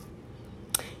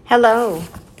Hello,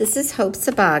 this is Hope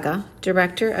Sabaga,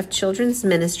 Director of Children's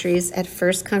Ministries at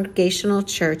First Congregational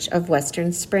Church of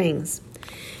Western Springs.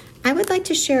 I would like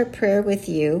to share a prayer with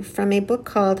you from a book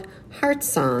called Heart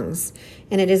Songs,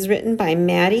 and it is written by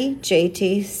Maddie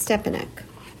J.T. Stepanek.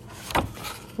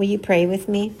 Will you pray with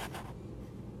me?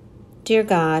 Dear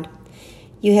God,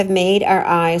 you have made our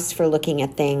eyes for looking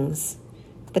at things,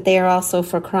 but they are also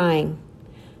for crying.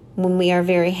 When we are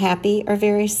very happy or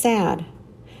very sad,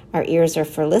 our ears are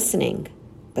for listening,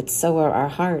 but so are our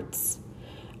hearts.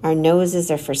 Our noses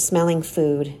are for smelling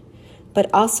food, but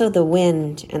also the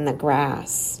wind and the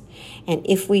grass. And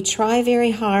if we try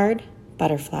very hard,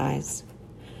 butterflies.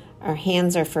 Our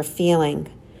hands are for feeling,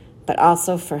 but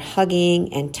also for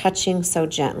hugging and touching so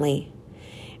gently.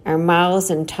 Our mouths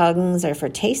and tongues are for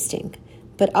tasting,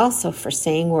 but also for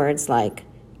saying words like,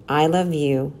 I love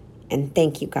you, and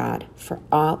thank you, God, for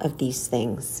all of these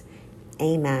things.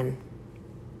 Amen.